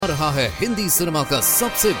रहा है हिंदी सिनेमा का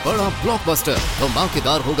सबसे बड़ा ब्लॉकबस्टर।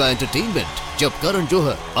 धमाकेदार होगा एंटरटेनमेंट जब करण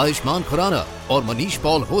जौहर, आयुष्मान खुराना और मनीष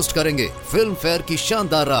पॉल होस्ट करेंगे फिल्म फेयर की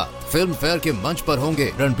शानदार रात। फिल्म फेयर के मंच पर होंगे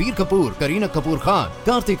रणबीर कपूर, करीना कपूर खान,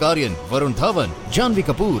 कार्तिक आर्यन, वरुण धवन, जानवी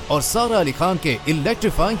कपूर और सारा अली खान के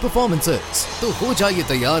इलेक्ट्रीफाइंग परफॉर्मेंसेस। तो हो जाइए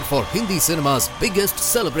तैयार for Hindi cinema's biggest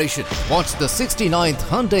celebration. Watch the 69th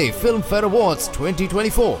Hyundai Film Fair Awards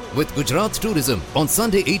 2024 with Gujarat Tourism on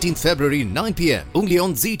Sunday 18th February 9 p.m. only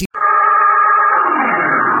on ZT.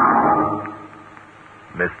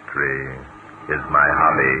 Mystery is my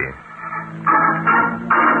hobby.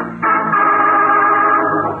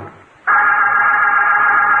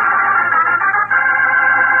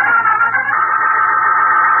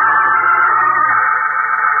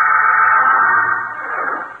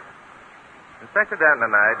 Inspector Danton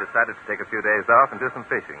and I decided to take a few days off and do some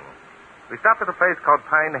fishing. We stopped at a place called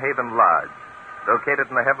Pine Haven Lodge, located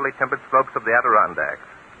in the heavily timbered slopes of the Adirondacks.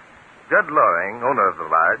 Judd Loring, owner of the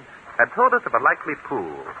lodge, had told us of a likely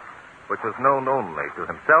pool, which was known only to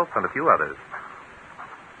himself and a few others.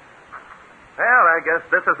 Well, I guess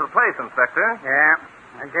this is the place, Inspector. Yeah,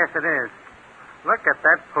 I guess it is. Look at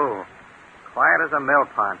that pool. Quiet as a mill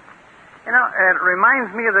pond. You know, it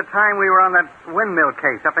reminds me of the time we were on that windmill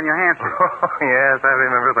case up in New Hampshire. Oh, yes, I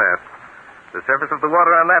remember that. The surface of the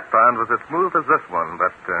water on that pond was as smooth as this one,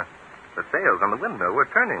 but the sails on the windmill were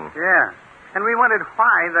turning. Yeah, and we wondered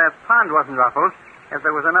why the pond wasn't ruffled if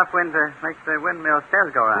there was enough wind to make the windmill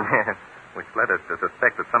sails go around. Yes, which led us to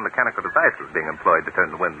suspect that some mechanical device was being employed to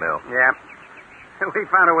turn the windmill. Yeah. We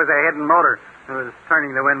found it was a hidden motor that was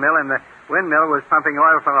turning the windmill, and the windmill was pumping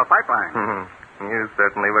oil from a pipeline. Mm-hmm. You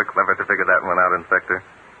certainly were clever to figure that one out, Inspector.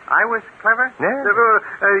 I was clever? Yes.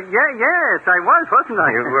 Yes, I was, wasn't I?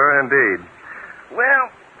 You were indeed. Well,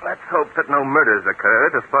 let's hope that no murders occur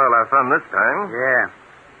to spoil our fun this time. Yeah.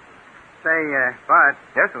 Say, Bart.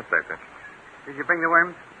 Yes, Inspector. Did you bring the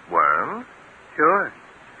worms? Worms? Sure.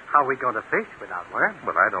 How are we going to fish without worms?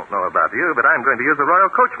 Well, I don't know about you, but I'm going to use the Royal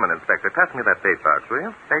Coachman, Inspector. Pass me that bait box, will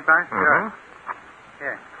you? Bait box? Mm-hmm. Sure.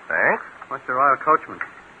 Here. Thanks. What's the Royal Coachman?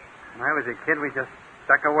 When I was a kid, we just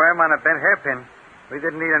stuck a worm on a bent hairpin. We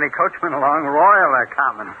didn't need any coachman along, royal or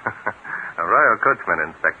common. A Royal Coachman,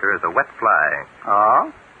 Inspector, is a wet fly. Oh?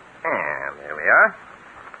 And there we are.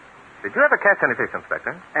 Did you ever catch any fish,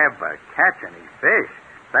 Inspector? Ever catch any fish?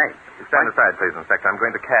 Say. Stand aside, please, Inspector. I'm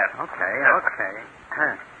going to cast. Okay.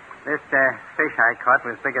 This fish I caught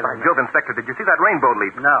was bigger By than... Jove, Inspector, did you see that rainbow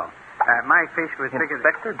leap? No. My fish was bigger than...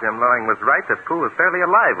 Inspector, Jim Loring was right. This pool is fairly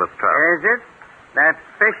alive with trout. Is it? That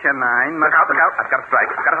fish of mine must... Look out. I've got a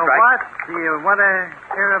strike. What? Do you want to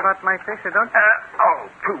hear about my fish or don't you?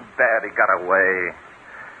 Too bad he got away.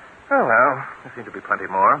 Oh, well, there seem to be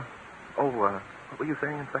plenty more. What were you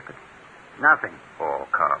saying, Inspector? Nothing. Oh,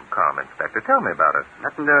 calm, Inspector. Tell me about it.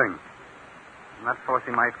 Nothing doing. I'm not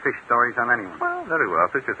forcing my fish stories on anyone. Well, very well.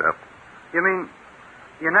 Suit yourself. You mean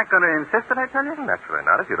you're not going to insist that I tell you? Naturally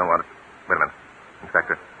not, if you don't want to... Wait a minute.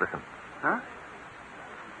 Inspector, listen. Huh?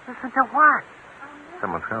 Listen to what?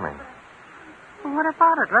 Someone's coming. Well, what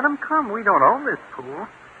about it? Let them come. We don't own this pool.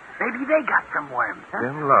 Maybe they got some worms, huh?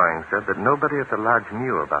 Jim Loring said that nobody at the lodge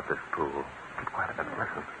knew about this pool. Keep quiet a minute.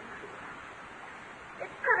 Listen.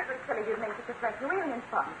 It's perfectly silly to make such a fuss. You're really in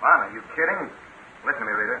fun. Mom, are you kidding? Listen to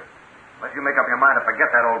me, Rita. Unless you make up your mind to forget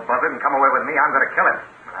that old buzzard and come away with me, I'm going to kill him.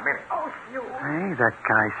 I mean it. Oh, you... Hey, that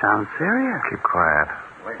guy sounds serious. Keep quiet.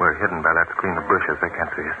 We're hidden by that screen of bushes. They can't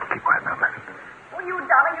see us. Keep quiet now. Listen. Oh, you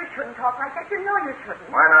darling, you shouldn't talk like that. You know you shouldn't.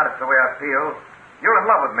 Why not? It's the way I feel. You're in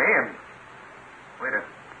love with me, and... Rita,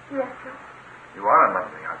 Yes, sir. you are in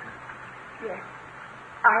love with me, aren't you? Yes.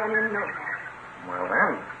 I am in know that. Well,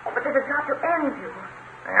 then. Oh, but there's a got to end you.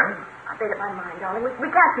 And? I've made up my mind, darling. We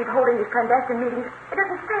can't keep holding these clandestine meetings. It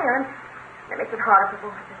isn't fair, and it makes it harder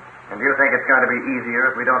for both of us. And you think it's going to be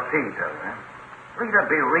easier if we don't see each other, huh? Rita,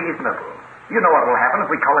 be reasonable. You know what will happen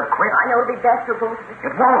if we call it quits. I know it'll be best for both of us.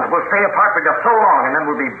 It won't. We'll stay apart for just so long, and then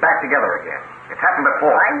we'll be back together again. It's happened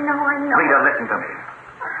before. I know. Rita, listen to me.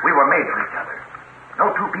 We were made for each other. No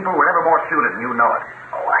two people were ever more suited, and you know it.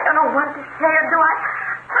 Oh, I don't know what to say or do.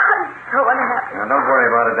 I'm so unhappy. Now, don't worry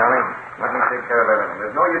about it, darling. Let me take care of everything.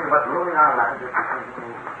 There's no use of us ruling our lives.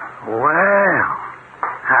 Well,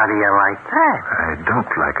 how do you like that? I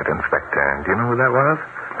don't like it, Inspector. Do you know who that was?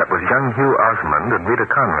 That was young Hugh Osmond and Rita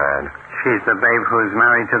Conrad. She's the babe who's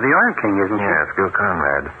married to the Oil King, isn't she? Yes, Gil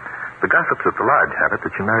Conrad. The gossips at the lodge have it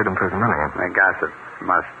that she married him for his money. The gossips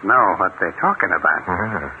must know what they're talking about.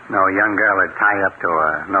 Yes. No young girl would tie up to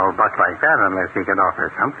an old buck like that unless he could offer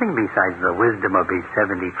something besides the wisdom of his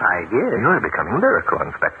 75 years. You're becoming lyrical,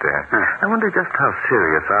 Inspector. I wonder just how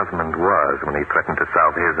serious Osmond was when he threatened to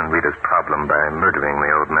solve his and Rita's problem by murdering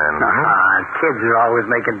the old man. kids are always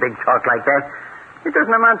making big talk like that. It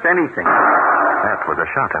doesn't amount to anything. That was a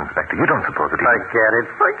shot, Inspector. You don't suppose that he...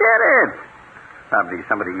 Forget it. Probably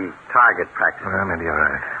somebody target practice. Well, maybe you're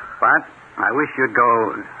right. But I wish you'd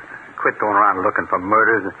quit going around looking for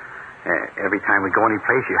murders. Every time we go any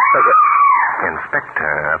place, you...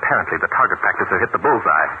 Inspector, apparently the target practicer hit the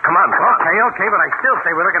bullseye. Come on, Paul. Okay, but I still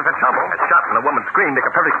say we're looking for trouble. A shot and a woman's scream make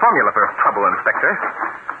a perfect formula for trouble, Inspector.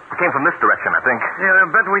 It came from this direction, I think. Yeah, I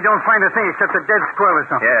bet we don't find a thing except a dead squirrel or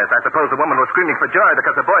something. Yes, I suppose the woman was screaming for joy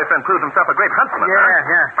because her boyfriend proved himself a great huntsman.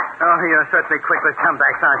 Yeah. Oh, you're certainly quick with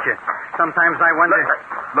comebacks, aren't you? Sometimes I wonder...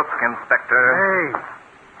 Look, Inspector. Hey,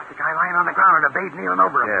 the guy lying on the ground and a babe kneeling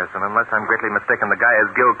over him. Yes, and unless I'm greatly mistaken, the guy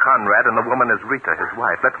is Gil Conrad and the woman is Rita, his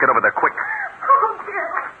wife. Let's get over there quick. Oh,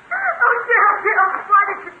 Gil. Why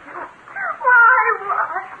did you do it? Why?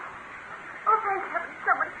 Oh, thank heaven,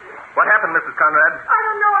 somebody's here. What happened, Mrs. Conrad? I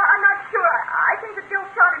don't know. I'm not sure. I think that Gil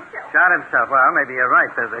shot himself. Shot himself? Well, maybe you're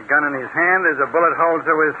right. There's a gun in his hand, there's a bullet hole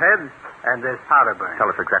through his head, and there's powder burn.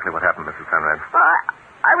 Tell us exactly what happened, Mrs. Conrad. Well,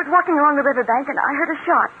 I was walking along the riverbank, and I heard a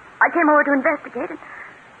shot. I came over to investigate, and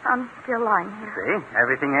I'm still lying here. See?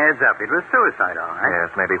 Everything adds up. It was suicide, all right. Yes,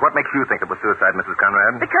 maybe. What makes you think it was suicide, Mrs.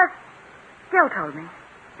 Conrad? Because Gil told me.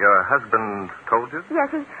 Your husband told you? Yes,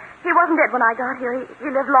 he wasn't dead when I got here. He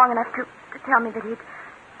lived long enough to tell me that he'd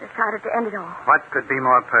decided to end it all. What could be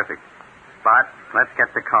more perfect? Spot, let's get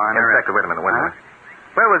the coroner. Inspector, wait a minute.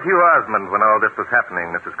 Where was Hugh Osmond when all this was happening,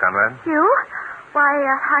 Mrs. Conrad? You? Why,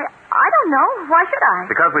 I don't know. Why should I?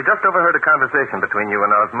 Because we just overheard a conversation between you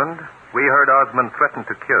and Osmond. We heard Osmond threaten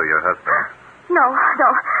to kill your husband. No,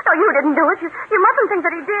 you didn't do it. You mustn't think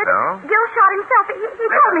that he did. No? Gil shot himself. He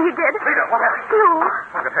told me he did. Rita, what happened? You.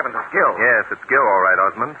 Oh, good heavens, it's Gil. Yes, it's Gil, all right,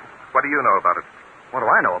 Osmond. What do you know about it? What do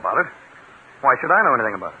I know about it? Why should I know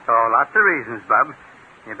anything about it? Oh, lots of reasons, Bub.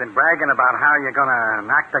 You've been bragging about how you're going to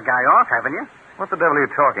knock the guy off, haven't you? What the devil are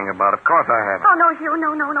you talking about? Of course I haven't. Oh, no, Hugh.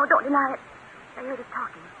 No. Don't deny it. I heard us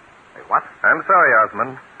talking. Hey, what? I'm sorry,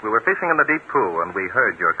 Osmond. We were fishing in the deep pool, and we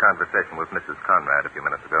heard your conversation with Mrs. Conrad a few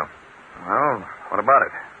minutes ago. Well, what about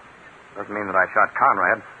it? Doesn't mean that I shot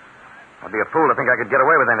Conrad. I'd be a fool to think I could get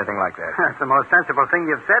away with anything like that. That's the most sensible thing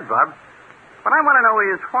you've said, Bob. What I want to know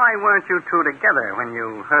is why weren't you two together when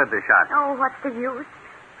you heard the shot? Oh, what's the use?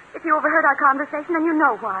 If you overheard our conversation, then you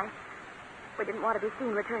know why. We didn't want to be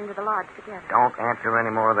seen returning to the lodge together. Don't answer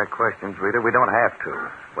any more of their questions, Rita. We don't have to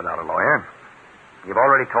without a lawyer. You've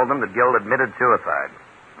already told them that Gil admitted suicide.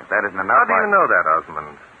 If that isn't enough, How do you know that,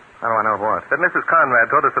 Osmond? How do I know what? That Mrs. Conrad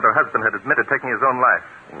told us that her husband had admitted taking his own life.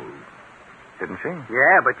 Didn't she?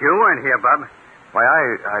 Yeah, but you weren't here, Bub. Why,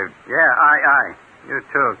 I. You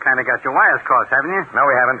two kind of got your wires crossed, haven't you? No,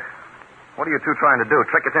 we haven't. What are you two trying to do?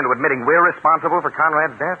 Trick us into admitting we're responsible for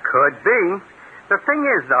Conrad's death? Could be. The thing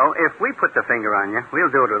is, though, if we put the finger on you,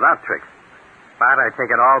 we'll do it without tricks. But I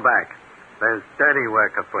take it all back. There's dirty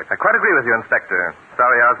work afoot. I quite agree with you, Inspector.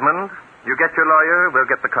 Sorry, Osmond. You get your lawyer, we'll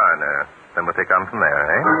get the coroner. Then we'll take on from there,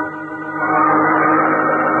 eh?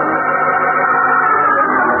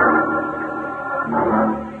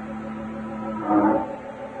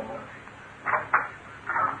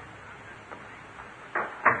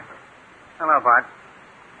 Hello, Bart.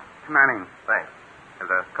 Come on in. Thanks. Has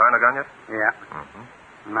the coroner gone yet? Yeah.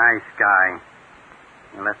 Mm-hmm. Nice guy.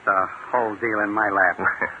 You left the whole deal in my lap.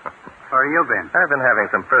 Where have you been? I've been having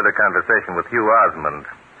some further conversation with Hugh Osmond.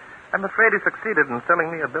 I'm afraid he succeeded in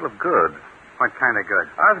selling me a bill of goods. What kind of good?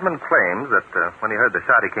 Osmond claims that when he heard the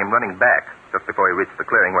shot, he came running back. Just before he reached the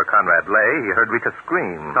clearing where Conrad lay, he heard Rita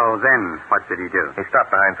scream. So then, what did he do? He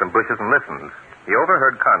stopped behind some bushes and listened. He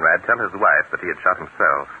overheard Conrad tell his wife that he had shot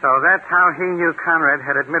himself. So that's how he knew Conrad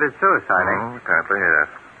had admitted suicide, eh? Apparently, yes.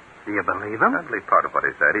 Do you believe him? I believe part of what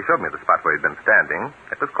he said. He showed me the spot where he'd been standing.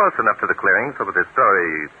 It was close enough to the clearing so that his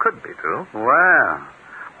story could be true. Well,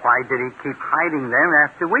 why did he keep hiding then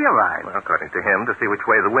after we arrived? Well, according to him, to see which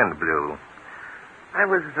way the wind blew. It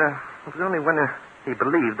was only when he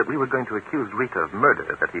believed that we were going to accuse Rita of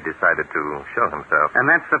murder that he decided to show himself. And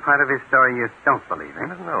that's the part of his story you don't believe, eh? I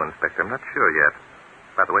don't know, Inspector. I'm not sure yet.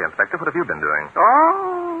 By the way, Inspector, what have you been doing?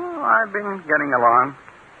 Oh, I've been getting along.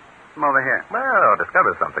 Come over here. Well,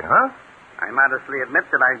 discovered something, huh? I modestly admit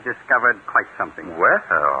that I've discovered quite something.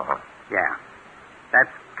 Well. Yeah.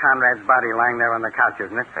 That's Conrad's body lying there on the couch,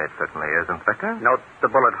 isn't it? It certainly is, Inspector. Note the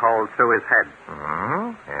bullet hole through his head.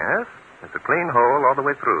 Yes. It's a clean hole all the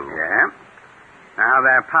way through. Yeah. Now,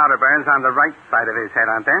 there are powder burns on the right side of his head,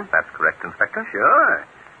 aren't there? That's correct, Inspector. Sure.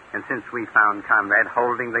 And since we found Conrad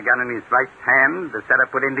holding the gun in his right hand, the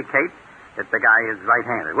setup would indicate that the guy is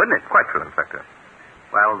right-handed, wouldn't it? Quite true, Inspector.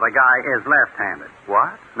 Well, the guy is left-handed.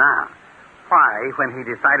 What? Now, why, when he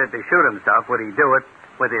decided to shoot himself, would he do it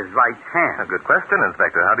with his right hand. A good question,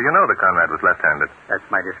 Inspector. How do you know that Conrad was left-handed? That's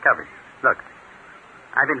my discovery. Look,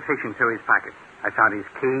 I've been fishing through his pockets. I found his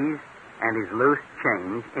keys and his loose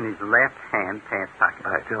change in his left-hand pants pocket.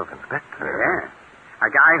 By Jove, Inspector. Yeah. A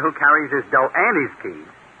guy who carries his dough and his keys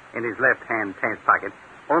in his left-hand pants pocket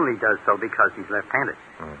only does so because he's left-handed.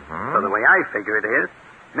 Mm-hmm. So the way I figure it is,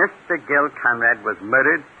 Mr. Gil Conrad was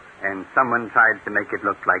murdered, and someone tried to make it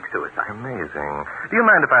look like suicide. Amazing. Do you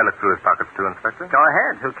mind if I look through his pockets, too, Inspector? Go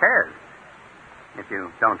ahead. Who cares? If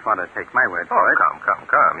you don't want to take my word for it.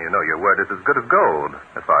 Come. You know your word is as good as gold,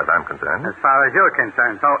 as far as I'm concerned. As far as you're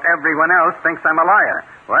concerned. So everyone else thinks I'm a liar.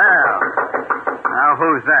 Well, now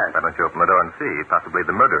who's that? Why don't you open the door and see? Possibly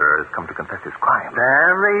the murderer has come to confess his crime.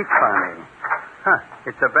 Very funny. Huh.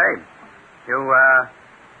 It's a babe. You,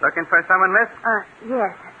 looking for someone, miss?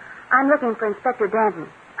 Yes. I'm looking for Inspector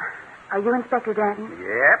Danton. Are you Inspector Danton?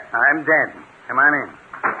 Yep, I'm Danton. Come on in.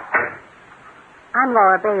 I'm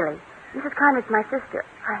Laura Bailey. Mrs. Conrad's my sister.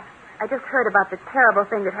 I just heard about the terrible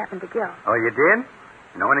thing that happened to Gil. Oh, you did?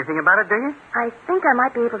 Know anything about it, do you? I think I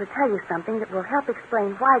might be able to tell you something that will help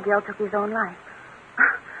explain why Gil took his own life.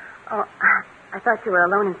 Oh, I thought you were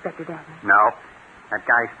alone, Inspector Danton. No. That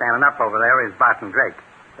guy standing up over there is Barton Drake.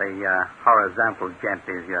 The horizontal gent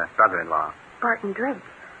is your brother-in-law. Barton Drake?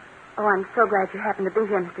 Oh, I'm so glad you happened to be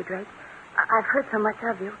here, Mr. Drake. I've heard so much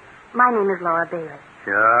of you. My name is Laura Bailey.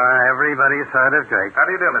 Sure, everybody's heard of Drake. How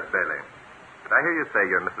do you do, Miss Bailey? Did I hear you say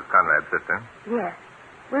you're Mrs. Conrad's sister? Yes.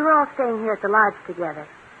 We were all staying here at the lodge together.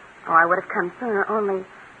 Oh, I would have come sooner, only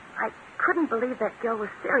I couldn't believe that Gil was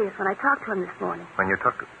serious when I talked to him this morning. When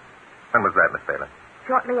was that, Miss Bailey?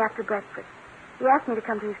 Shortly after breakfast. He asked me to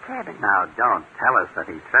come to his cabin. Now, don't tell us that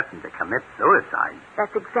he threatened to commit suicide.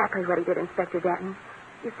 That's exactly what he did, Inspector Danton.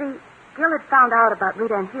 You see, Gil had found out about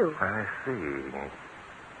Rita and Hugh. I see.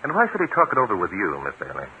 And why should he talk it over with you, Miss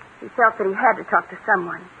Bailey? He felt that he had to talk to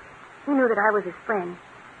someone. He knew that I was his friend.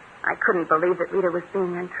 I couldn't believe that Rita was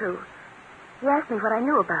being untrue. He asked me what I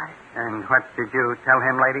knew about it. And what did you tell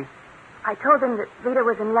him, lady? I told him that Rita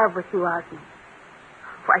was in love with Hugh Osmond.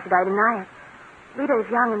 Why should I deny it? Rita is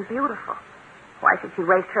young and beautiful. Why should she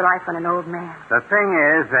waste her life on an old man? The thing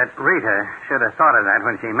is that Rita should have thought of that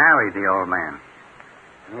when she married the old man.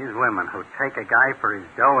 These women who take a guy for his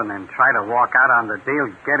dough and then try to walk out on the deal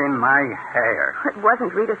get in my hair. It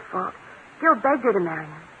wasn't Rita's fault. Gil begged her to marry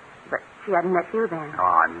him. But she hadn't met you then.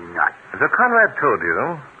 Oh, nuts. So Conrad told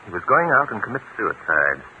you he was going out and commit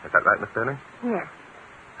suicide. Is that right, Miss Bailey? Yes.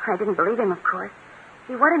 I didn't believe him, of course.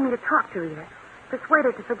 He wanted me to talk to Rita, persuade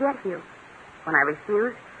her to forget Hugh. When I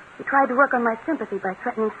refused, he tried to work on my sympathy by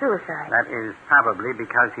threatening suicide. That is probably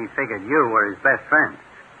because he figured you were his best friend.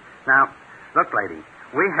 Now, look, lady,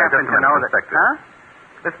 we happen to know that... Inspector. Huh?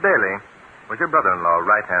 Miss Bailey, was your brother-in-law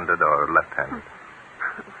right-handed or left-handed?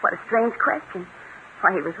 What a strange question.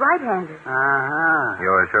 Why, he was right-handed. Uh-huh.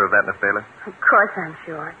 You're sure of that, Miss Bailey? Of course I'm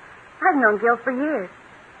sure. I've known Gil for years.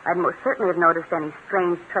 I'd most certainly have noticed any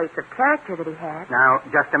strange traits of character that he had. Now,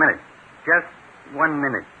 just a minute. Just 1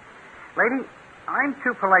 minute. Lady, I'm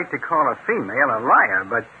too polite to call a female a liar,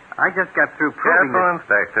 but I just got through proving Careful,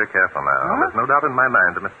 Inspector, careful now. Huh? There's no doubt in my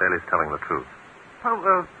mind that Miss Bailey's telling the truth.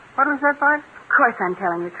 What was that, Bart? Of course I'm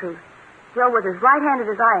telling the truth. Gil was as right-handed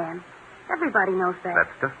as I am. Everybody knows that.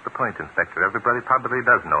 That's just the point, Inspector. Everybody probably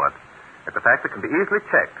does know it. It's a fact that can be easily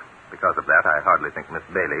checked. Because of that, I hardly think Miss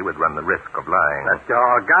Bailey would run the risk of lying. But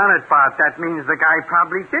doggone it, Bart. That means the guy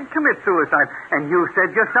probably did commit suicide. And you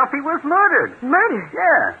said yourself he was murdered. Murdered?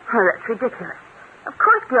 Yeah. Oh, that's ridiculous. Of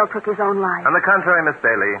course Gil took his own life. On the contrary, Miss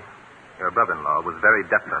Bailey, your brother-in-law was very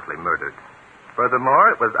definitely murdered.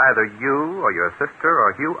 Furthermore, it was either you or your sister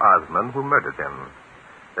or Hugh Osmond who murdered him.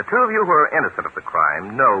 The two of you who are innocent of the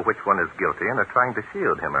crime know which one is guilty and are trying to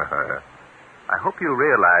shield him or her. I hope you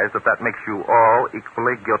realize that makes you all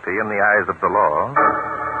equally guilty in the eyes of the law.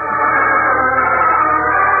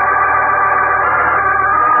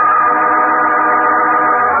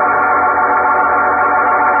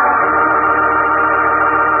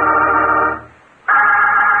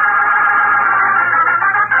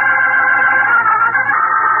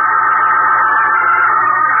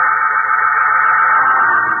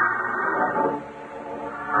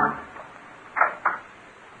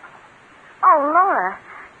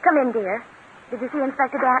 Dear. Did you see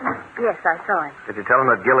Inspector Danton? Yes, I saw him. Did you tell him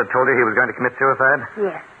that Gil had told you he was going to commit suicide?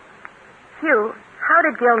 Yes. Hugh, how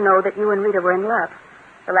did Gil know that you and Rita were in love?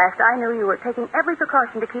 The last I knew, you were taking every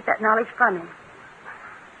precaution to keep that knowledge from him.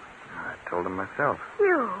 I told him myself.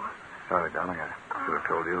 Hugh. Sorry, darling. I should have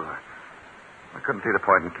told you. I couldn't see the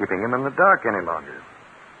point in keeping him in the dark any longer.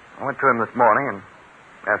 I went to him this morning and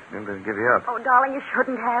Asked him to give you up. Oh, darling, you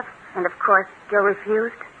shouldn't have. And, of course, Gil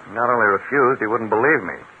refused? Not only refused, he wouldn't believe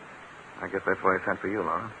me. I guess that's why he sent for you,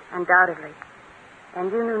 Laura. Undoubtedly.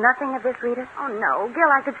 And you knew nothing of this, Rita? Oh, no.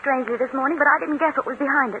 Gil acted strangely this morning, but I didn't guess what was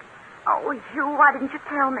behind it. Oh, Hugh, why didn't you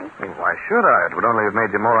tell me? Well, why should I? It would only have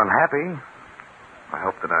made you more unhappy. I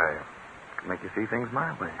hope that I could make you see things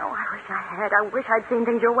my way. Oh, I wish I had. I wish I'd seen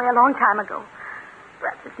things your way a long time ago.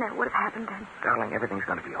 Perhaps this never would have happened then. Darling, everything's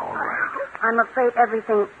going to be all right. I'm afraid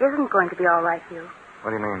everything isn't going to be all right, Hugh. What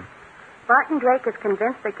do you mean? Barton Drake is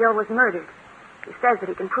convinced that Gil was murdered. He says that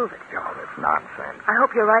he can prove it. Oh, that's nonsense. I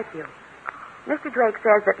hope you're right, Hugh. Mr. Drake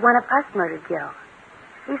says that one of us murdered Gil.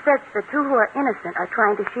 He says the two who are innocent are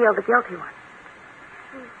trying to shield the guilty one.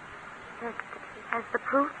 He has the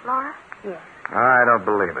proof, Laura? Yes. I don't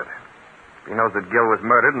believe it. If he knows that Gil was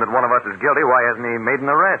murdered and that one of us is guilty, why hasn't he made an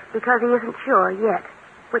arrest? Because he isn't sure yet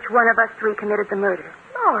which one of us three committed the murder.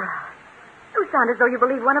 Laura, you sound as though you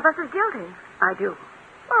believe one of us is guilty. I do.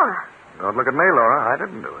 Laura. Don't look at me, Laura. I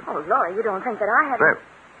didn't do it. Oh, Laura, you don't think that I had... Say,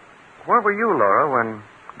 where were you, Laura, when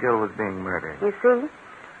Gil was being murdered? You see?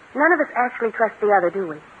 None of us actually trust the other, do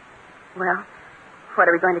we? Well, what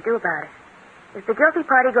are we going to do about it? Is the guilty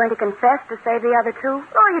party going to confess to save the other two?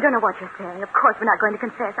 Oh, you don't know what you're saying. Of course we're not going to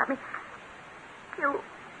confess. I mean,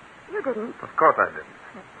 you didn't. Of course I didn't.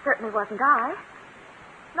 It certainly wasn't I.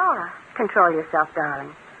 Laura. Control yourself,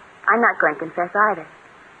 darling. I'm not going to confess either.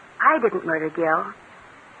 I didn't murder Gil,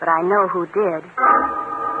 but I know who did.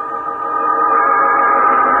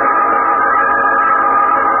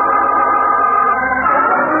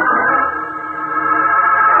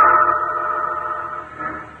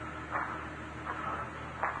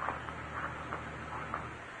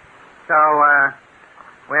 So,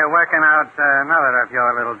 we're working out another of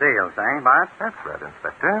your little deals, eh, Bart? That's right,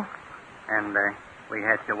 Inspector. And we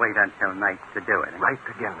had to wait until night to do it. Right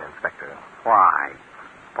again, Inspector. Why?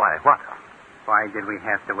 Why what? Why did we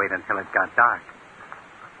have to wait until it got dark?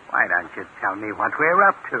 Why don't you tell me what we're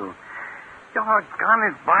up to? Doggone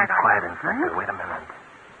it, Bart. Be quiet, Inspector. Wait a minute.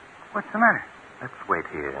 What's the matter? Let's wait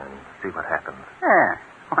here and see what happens. Yeah,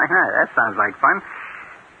 why not? That sounds like fun.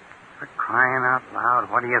 For crying out loud,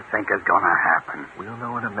 what do you think is going to happen? We'll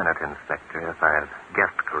know in a minute, Inspector, if I've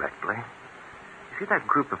guessed correctly. You see that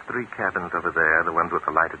group of 3 cabins over there, the ones with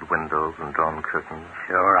the lighted windows and drawn curtains?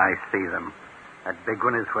 Sure, I see them. That big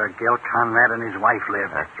one is where Gil Conrad and his wife live.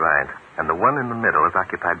 That's right. And the one in the middle is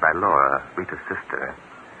occupied by Laura, Rita's sister.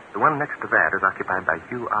 The one next to that is occupied by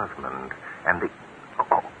Hugh Osmond. And the...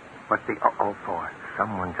 Oh, what's the uh-oh for?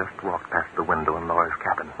 Someone just walked past the window in Laura's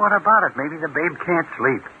cabin. What about it? Maybe the babe can't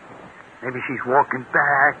sleep. Maybe she's walking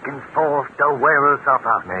back and forth to wear herself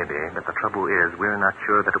out. Maybe, but the trouble is we're not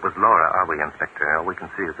sure that it was Laura, are we, Inspector? All we can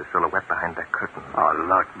see is the silhouette behind that curtain. Oh,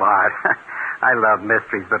 look, Bart. I love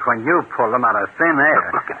mysteries, but when you pull them out of thin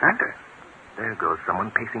air... Look, Inspector. There goes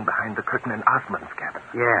someone pacing behind the curtain in Osmond's cabin.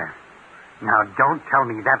 Yeah. Now, don't tell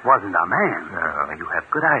me that wasn't a man. No, you have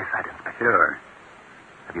good eyesight, Inspector. Sure.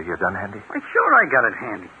 Have you your gun handy? Why, sure I got it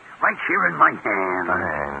handy. Right here in my hand.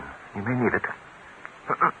 Fine. You may need it.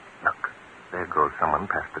 Look, there goes someone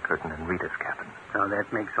past the curtain in Rita's cabin. So that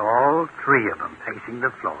makes all 3 of them pacing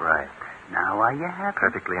the floor. Right. Now are you happy?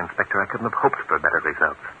 Perfectly, Inspector. I couldn't have hoped for better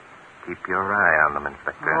results. Keep your eye on them,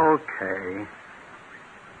 Inspector. Okay.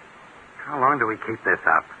 How long do we keep this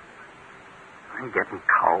up? I'm getting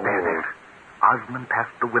cold. There. Osmond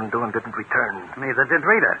passed the window and didn't return. Neither did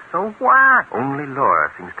Rita. So what? Only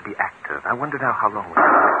Laura seems to be active. I wonder now how long we'll...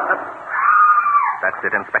 That's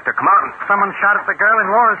it, Inspector. Come on. Someone shot at the girl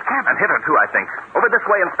in Laura's cabin. And hit her, too, I think. Over this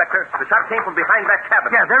way, Inspector. The shot came from behind that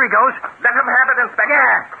cabin. Yeah, there he goes. Let him have it, Inspector.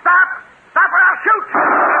 Yeah. Stop! Stop or I'll shoot!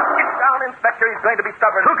 Get down, Inspector. He's going to be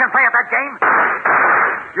stubborn. Who can play at that game?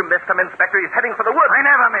 You missed him, Inspector. He's heading for the woods. I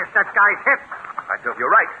never miss. That guy's hit. By Jove,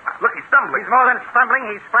 you're right. Look, he's stumbling. He's more than stumbling.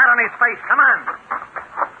 He's flat on his face. Come on.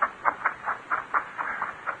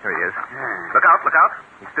 Here he is. Yeah. Look out, look out.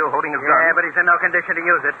 He's still holding his gun. Yeah, but he's in no condition to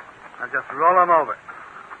use it. I'll just roll him over.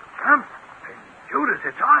 Something. Judas,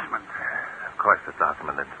 it's Osmond. Of course it's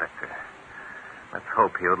Osmond, Inspector. Let's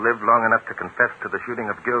hope he'll live long enough to confess to the shooting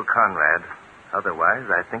of Gil Conrad. Otherwise,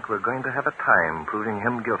 I think we're going to have a time proving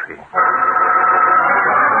him guilty.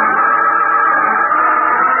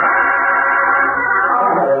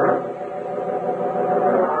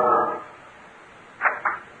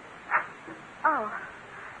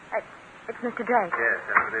 It's Mr. Drake. Yes,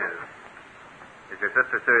 it is. Is your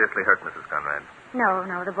sister seriously hurt, Mrs. Conrad? No,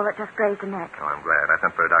 the bullet just grazed her neck. Oh, I'm glad. I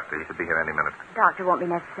sent for a doctor. He should be here any minute. Doctor won't be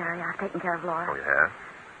necessary. I've taken care of Laura. Oh, you have?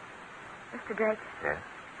 Mr. Drake? Yes?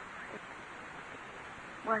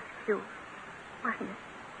 It was you, wasn't it?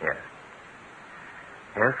 Yes.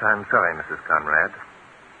 Yes, I'm sorry, Mrs. Conrad.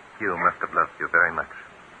 Hugh must have loved you very much.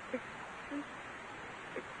 Is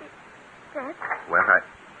he dead? Well,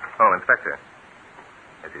 Oh, Inspector.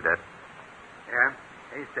 Is he dead? Yeah,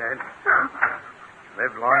 he's dead.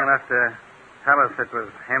 Lived long enough to tell us it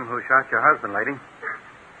was him who shot your husband, lady.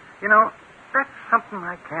 You know, that's something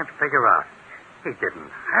I can't figure out. He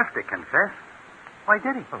didn't have to confess. Why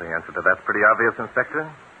did he? Well, the answer to that's pretty obvious, Inspector.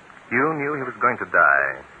 Hugh knew he was going to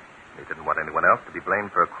die. He didn't want anyone else to be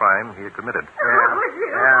blamed for a crime he had committed.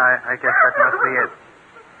 Yeah, I guess that must be it.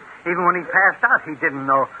 Even when he passed out, he didn't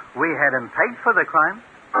know we had him pegged for the crime.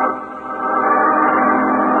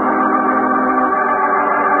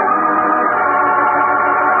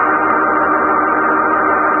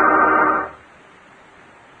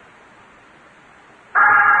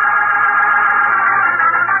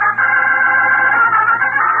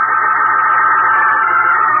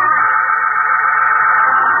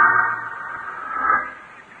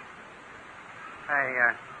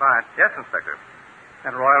 Yes, Inspector.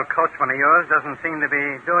 That royal coachman of yours doesn't seem to be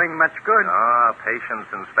doing much good. Ah, patience,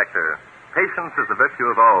 Inspector. Patience is the virtue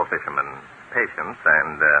of all fishermen. Patience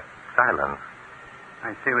and silence.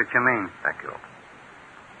 I see what you mean. Thank you.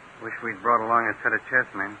 Wish we'd brought along a set of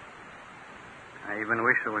chessmen. I even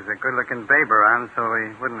wish there was a good-looking babe around so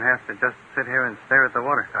we wouldn't have to just sit here and stare at the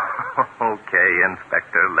water. Okay,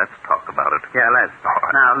 Inspector, let's talk about it. Yeah, let's. All right.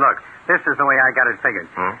 Now, look, this is the way I got it figured.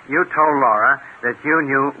 You told Laura that you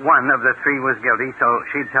knew one of the three was guilty, so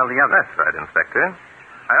she'd tell the other. That's right, Inspector.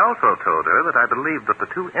 I also told her that I believed that the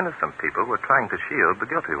two innocent people were trying to shield the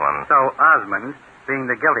guilty one. So Osmond, being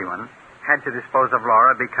the guilty one, had to dispose of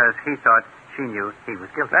Laura because he thought she knew he was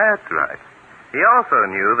guilty. That's right. He also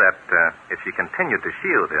knew that if she continued to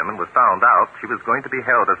shield him and was found out, she was going to be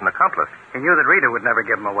held as an accomplice. He knew that Rita would never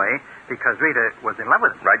give him away because Rita was in love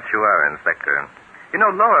with him. Right you are, Inspector. You know,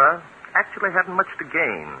 Laura actually hadn't much to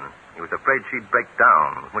gain. He was afraid she'd break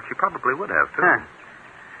down, which she probably would have, too. Huh.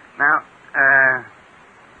 Now,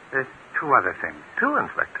 there's two other things. Two,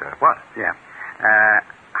 Inspector? What? Yeah.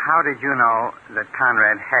 How did you know that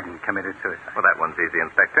Conrad hadn't committed suicide? Well, that one's easy,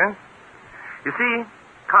 Inspector. You see,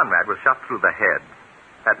 Conrad was shot through the head.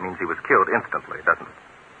 That means he was killed instantly, doesn't it?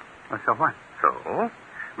 Well, so what? So,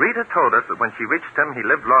 Rita told us that when she reached him, he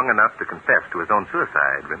lived long enough to confess to his own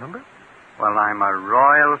suicide, remember? Well, I'm a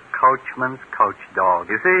royal coachman's coach dog.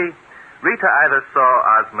 You see, Rita either saw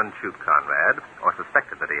Osmond shoot Conrad or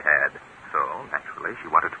suspected that he had. So, naturally, she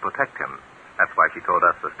wanted to protect him. That's why she told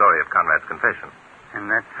us the story of Conrad's confession. And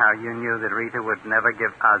that's how you knew that Rita would never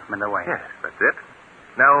give Osmond away? Yes, that's it.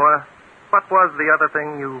 Now, what was the other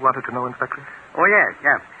thing you wanted to know, Inspector? Oh,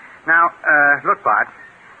 yes. Now, look, Bart,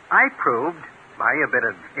 I proved, by a bit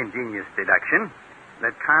of ingenious deduction,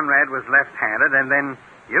 that Conrad was left-handed, and then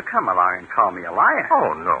you come along and call me a liar.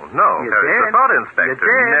 Oh, no. You There's did. the thought, Inspector. You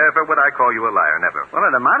did. Never would I call you a liar, never. Well,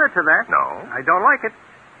 it amounted to that. No. I don't like it.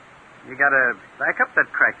 You got to back up that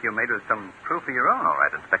crack you made with some proof of your own. All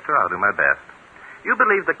right, Inspector, I'll do my best. You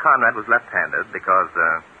believe that Conrad was left-handed because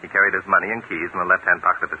he carried his money and keys in the left-hand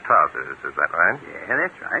pocket of his trousers. Is that right? Yeah,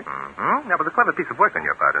 that's right. Mm-hmm. That was a clever piece of work on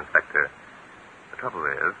your part, Inspector. The trouble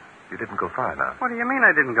is, you didn't go far enough. What do you mean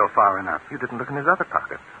I didn't go far enough? You didn't look in his other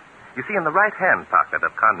pockets. You see, in the right-hand pocket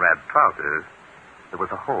of Conrad's trousers, there was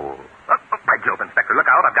a hole. By Jove, Inspector, look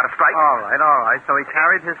out. I've got a strike. All right. So he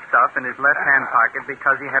carried his stuff in his left-hand pocket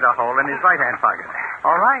because he had a hole in his right-hand pocket.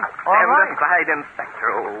 All right. Aside, Inspector.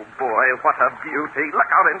 Oh, boy, what a beauty. Look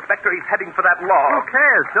out, Inspector. He's heading for that log. Who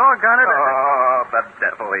cares? Doggone it. Oh, the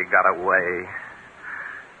devil. He got away.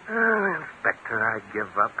 Oh, Inspector, I give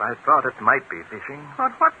up. I thought it might be fishing.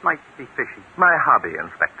 But what might be fishing? My hobby,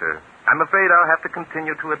 Inspector. I'm afraid I'll have to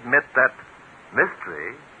continue to admit that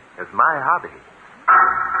mystery is my hobby.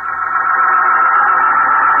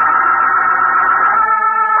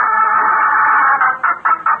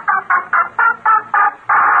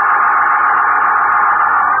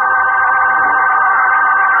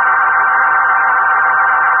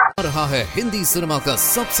 रहा है Hindi cinema का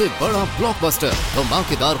सबसे बड़ा blockbuster.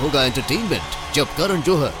 धमाकेदार होगा entertainment जब करण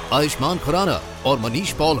जौहर, आयुष्मान खुराना और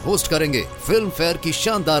Manish Paul host करेंगे फिल्म फेयर की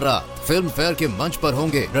शानदार रात। फिल्म फेयर के मंच पर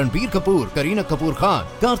होंगे रणबीर कपूर, करीना कपूर खान,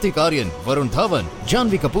 कार्तिक आर्यन, वरुण धवन,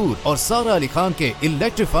 जानवी कपूर और सारा अली खान के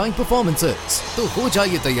इलेक्ट्रीफाइंग परफॉर्मेंसेस। तो हो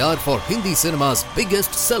जाइए तैयार for Hindi cinema's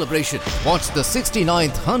biggest celebration. Watch the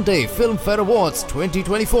 69th Hyundai Film Fair Awards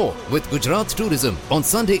 2024 with Gujarat Tourism on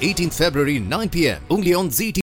Sunday 18th February 9 p.m. only on ZT.